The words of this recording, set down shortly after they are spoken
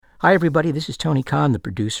Hi, everybody. This is Tony Kahn, the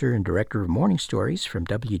producer and director of Morning Stories from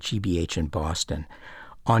WGBH in Boston.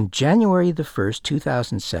 On January the 1st,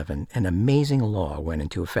 2007, an amazing law went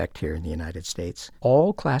into effect here in the United States.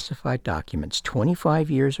 All classified documents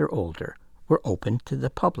 25 years or older were open to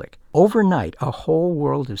the public. Overnight, a whole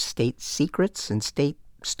world of state secrets and state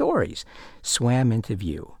stories swam into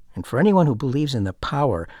view. And for anyone who believes in the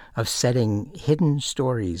power of setting hidden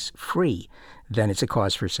stories free, then it's a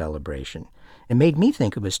cause for celebration. It made me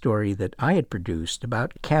think of a story that I had produced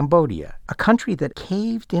about Cambodia, a country that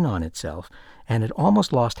caved in on itself and had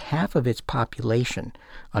almost lost half of its population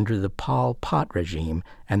under the Pol Pot regime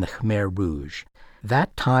and the Khmer Rouge.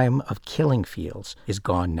 That time of killing fields is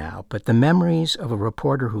gone now, but the memories of a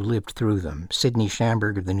reporter who lived through them, Sidney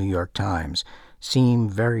Schanberg of the New York Times, seem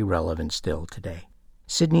very relevant still today.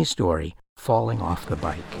 Sidney's story, Falling Off the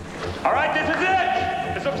Bike. All right, this is it.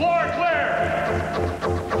 Is the floor clear?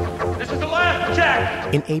 This is the last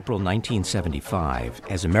check. In April 1975,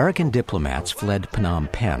 as American diplomats fled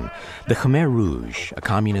Phnom Penh, the Khmer Rouge, a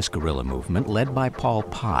communist guerrilla movement led by Pol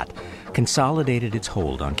Pot, consolidated its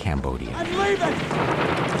hold on Cambodia. I'm leaving.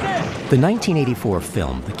 The 1984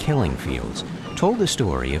 film, The Killing Fields, told the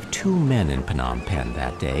story of two men in Phnom Penh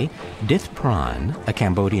that day, Dith Pran, a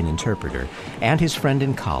Cambodian interpreter, and his friend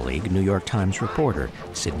and colleague, New York Times reporter,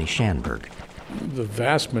 Sidney Schanberg. The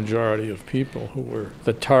vast majority of people who were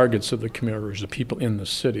the targets of the Khmer Rouge, the people in the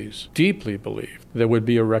cities, deeply believed there would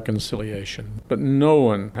be a reconciliation. But no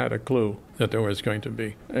one had a clue that there was going to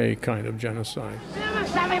be a kind of genocide.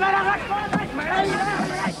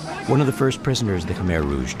 One of the first prisoners the Khmer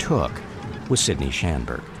Rouge took was Sidney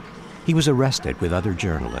Schanberg. He was arrested with other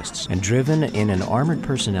journalists and driven in an armored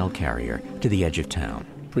personnel carrier to the edge of town.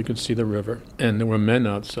 We could see the river, and there were men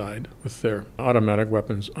outside with their automatic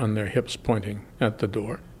weapons on their hips pointing at the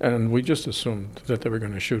door. And we just assumed that they were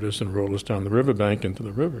going to shoot us and roll us down the riverbank into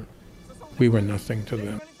the river. We were nothing to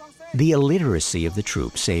them. The illiteracy of the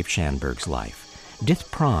troops saved Schanberg's life. Dith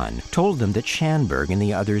Pran told them that Schanberg and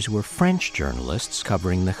the others were French journalists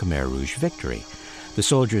covering the Khmer Rouge victory. The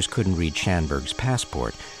soldiers couldn't read Schanberg's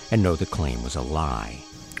passport and know the claim was a lie.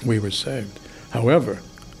 We were saved. However,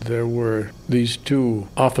 there were these two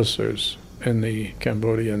officers in the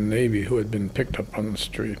Cambodian Navy who had been picked up on the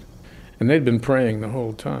street. And they'd been praying the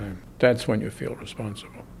whole time. That's when you feel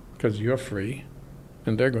responsible, because you're free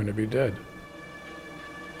and they're going to be dead.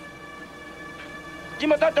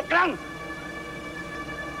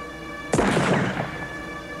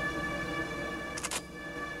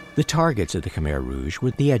 The targets of the Khmer Rouge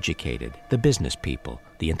were the educated, the business people,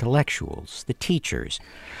 the intellectuals, the teachers.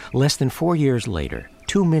 Less than 4 years later,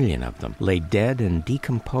 2 million of them lay dead and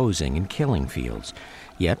decomposing in killing fields.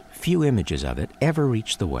 Yet few images of it ever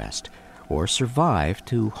reached the West or survived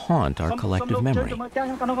to haunt our collective memory.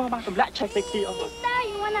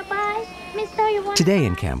 Today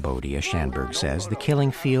in Cambodia, Schanberg says, the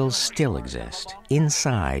killing fields still exist,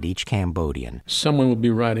 inside each Cambodian. Someone will be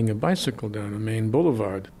riding a bicycle down a main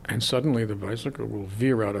boulevard, and suddenly the bicycle will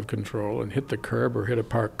veer out of control and hit the curb or hit a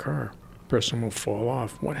parked car. The person will fall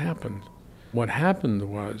off. What happened? What happened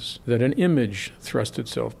was that an image thrust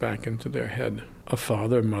itself back into their head. A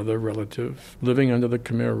father, mother, relative, living under the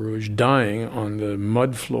Khmer Rouge, dying on the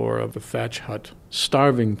mud floor of a thatch hut,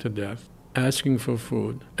 starving to death, asking for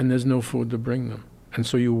food, and there's no food to bring them. And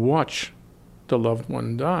so you watch the loved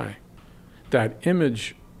one die. That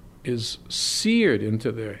image is seared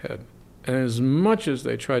into their head. And as much as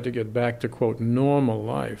they try to get back to, quote, normal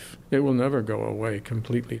life, it will never go away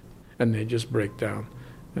completely. And they just break down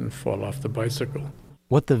and fall off the bicycle.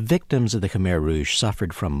 What the victims of the Khmer Rouge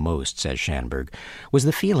suffered from most, says Schanberg, was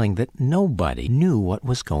the feeling that nobody knew what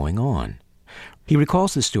was going on. He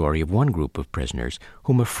recalls the story of one group of prisoners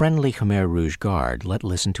whom a friendly Khmer Rouge guard let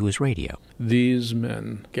listen to his radio. These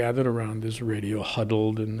men gathered around this radio,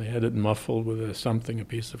 huddled, and they had it muffled with a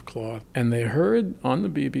piece of cloth. And they heard on the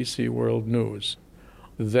BBC World News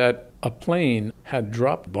that a plane had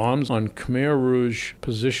dropped bombs on Khmer Rouge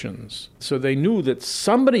positions. So they knew that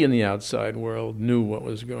somebody in the outside world knew what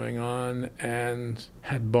was going on and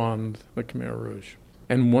had bombed the Khmer Rouge.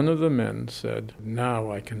 And one of the men said,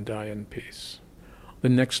 "Now I can die in peace." The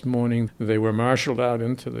next morning, they were marshaled out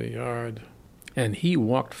into the yard, and he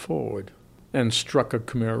walked forward and struck a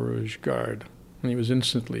Khmer Rouge guard, and he was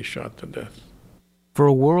instantly shot to death. For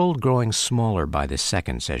a world growing smaller by the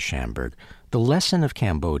second, says Schanberg, the lesson of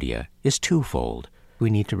Cambodia is twofold. We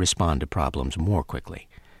need to respond to problems more quickly,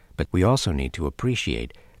 but we also need to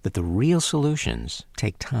appreciate that the real solutions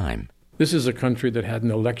take time. This is a country that had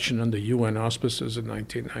an election under UN auspices in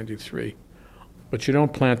 1993. But you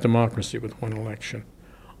don't plant democracy with one election.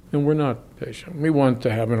 And we're not patient. We want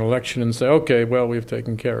to have an election and say, okay, well, we've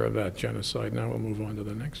taken care of that genocide. Now we'll move on to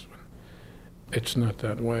the next one. It's not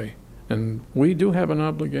that way. And we do have an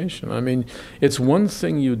obligation. I mean, it's one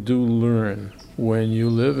thing you do learn when you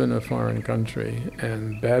live in a foreign country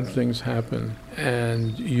and bad things happen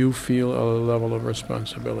and you feel a level of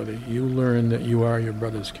responsibility. You learn that you are your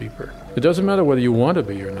brother's keeper. It doesn't matter whether you want to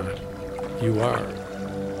be or not. You are.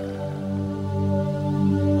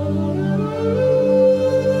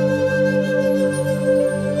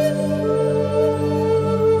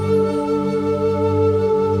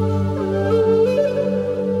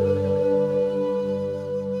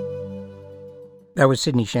 That was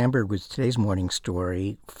Sidney Schamberg with today's morning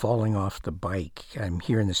story, Falling Off the Bike. I'm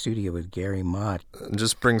here in the studio with Gary Mott. It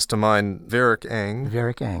just brings to mind Varick Eng.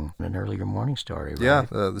 Varick Eng, an earlier morning story, right? Yeah,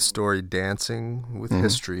 the story Dancing with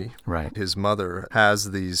History. Right. His mother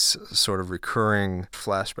has these sort of recurring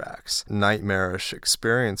flashbacks, nightmarish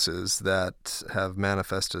experiences that have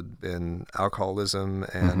manifested in alcoholism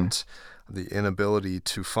and the inability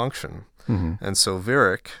to function. And so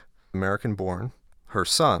Varick, American-born, her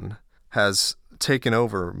son, has taken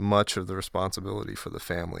over much of the responsibility for the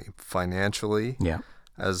family financially,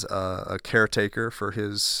 as a caretaker for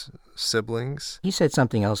his siblings. He said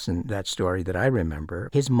something else in that story that I remember.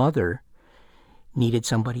 His mother needed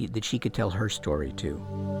somebody that she could tell her story to.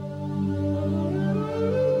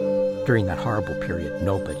 During that horrible period,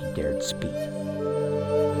 nobody dared speak.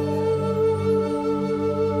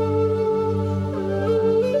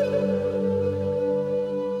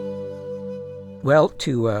 Well,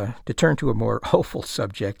 to turn to a more hopeful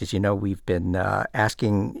subject, as you know, we've been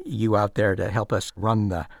asking you out there to help us run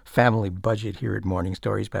the family budget here at Morning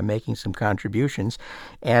Stories by making some contributions.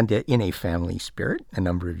 And in a family spirit, a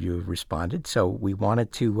number of you have responded. So we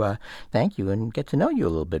wanted to thank you and get to know you a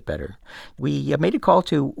little bit better. We made a call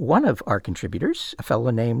to one of our contributors, a fellow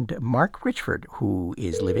named Mark Richford, who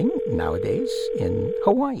is living nowadays in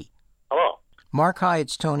Hawaii. Hello. Mark, hi,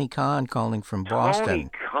 it's Tony Khan calling from Boston. Tony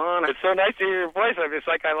Khan, it's so nice to hear your voice. It's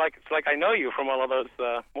like I know you from all of those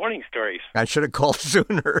morning stories. I should have called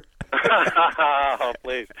sooner. Oh,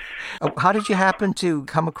 please. How did you happen to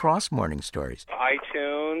come across Morning Stories?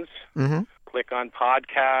 iTunes. Click on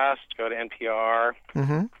podcast. Go to NPR.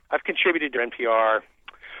 I've contributed to NPR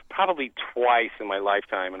probably twice in my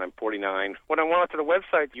lifetime, and I'm 49. When I went onto the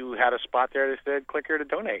website, you had a spot there that said, click here to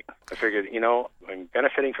donate. I figured, I'm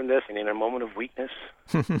benefiting from this, and in a moment of weakness,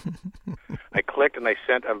 I clicked and I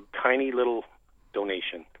sent a tiny little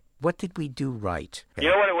donation. What did we do right? You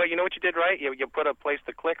know what you did right? You put a place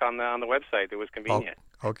to click on the website that was convenient.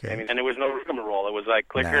 Oh, okay. And there was no rigmarole. It was like,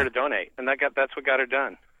 click here to donate. And that's what got her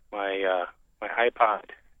done. My iPod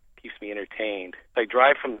keeps me entertained. I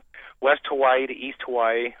drive from West Hawaii to East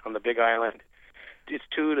Hawaii on the Big Island. It's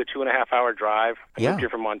 2 to 2.5 hour drive. I moved here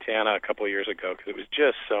from Montana a couple of years ago because it was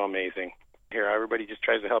just so amazing. Here, everybody just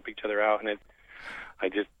tries to help each other out, and I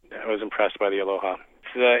was impressed by the Aloha.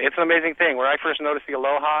 It's an amazing thing. Where I first noticed the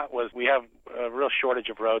Aloha was we have a real shortage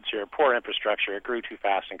of roads here, poor infrastructure. It grew too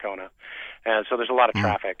fast in Kona. And so there's a lot of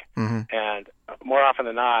traffic. And more often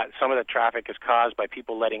than not, some of the traffic is caused by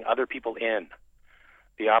people letting other people in.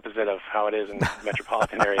 The opposite of how it is in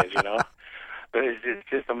metropolitan areas, But it's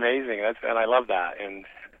just amazing. And I love that in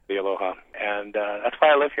the Aloha. And that's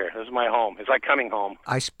why I live here. This is my home. It's like coming home.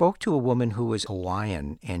 I spoke to a woman who was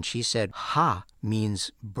Hawaiian, and she said ha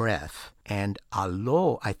means breath, and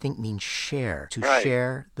alo, I think, means share, to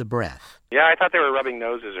share the breath. Yeah, I thought they were rubbing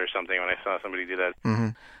noses or something when I saw somebody do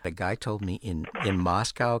that. The guy told me in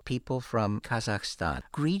Moscow, people from Kazakhstan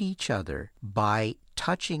greet each other by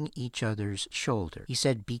touching each other's shoulder. He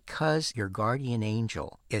said, because your guardian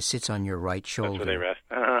angel sits on your right shoulder. That's where they rest.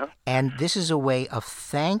 And this is a way of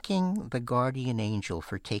thanking the guardian angel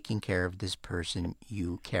for taking care of this person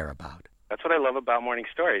you care about. That's what I love about Morning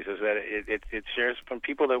Stories, is that it shares from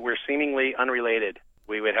people that were seemingly unrelated.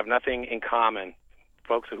 We would have nothing in common,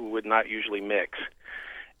 folks who would not usually mix.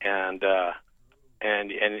 And the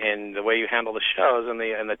way you handle the shows and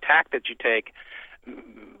the tact that you take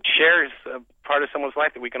shares a part of someone's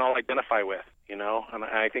life that we can all identify with, And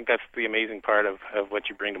I think that's the amazing part of what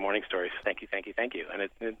you bring to Morning Stories. Thank you. And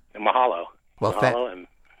it's mahalo. Well, mahalo and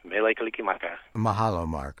mele kalikimaka. Mahalo,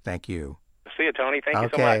 Mark. Thank you. See you, Tony. Thank you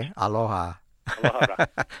so much. Okay. Aloha. Aloha.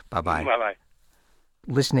 Bye-bye. Bye-bye.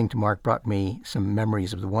 Listening to Mark brought me some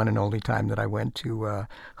memories of the one and only time that I went to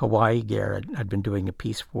Hawaii. Garrett, I'd been doing a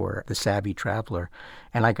piece for The Savvy Traveler,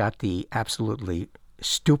 and I got the absolutely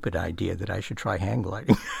stupid idea that I should try hang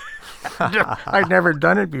gliding. I'd never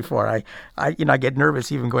done it before. I get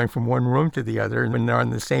nervous even going from one room to the other when they're on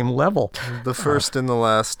the same level. The first and the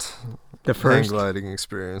last The first hang gliding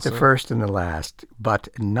experience. The first and the last, but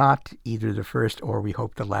not either the first or we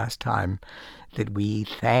hope the last time that we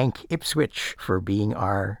thank Ipswitch for being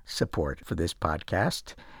our support for this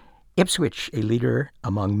podcast. Ipswitch, a leader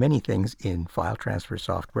among many things in file transfer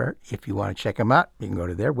software. If you want to check them out, you can go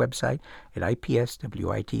to their website at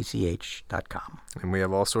ipswitch.com. And we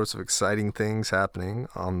have all sorts of exciting things happening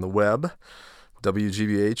on the web,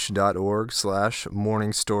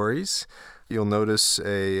 wgbh.org/morningstories. You'll notice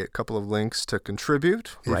a couple of links to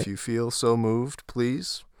contribute. Right. If you feel so moved,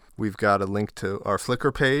 please. We've got a link to our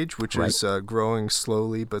Flickr page, which is growing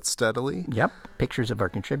slowly but steadily. Yep, pictures of our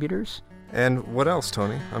contributors. And what else,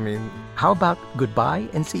 Tony? I mean... How about goodbye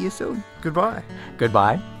and see you soon? Goodbye.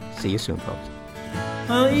 Goodbye. See you soon, folks.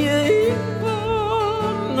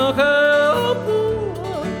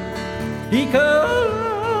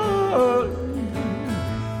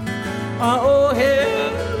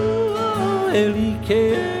 Ele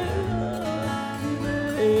quer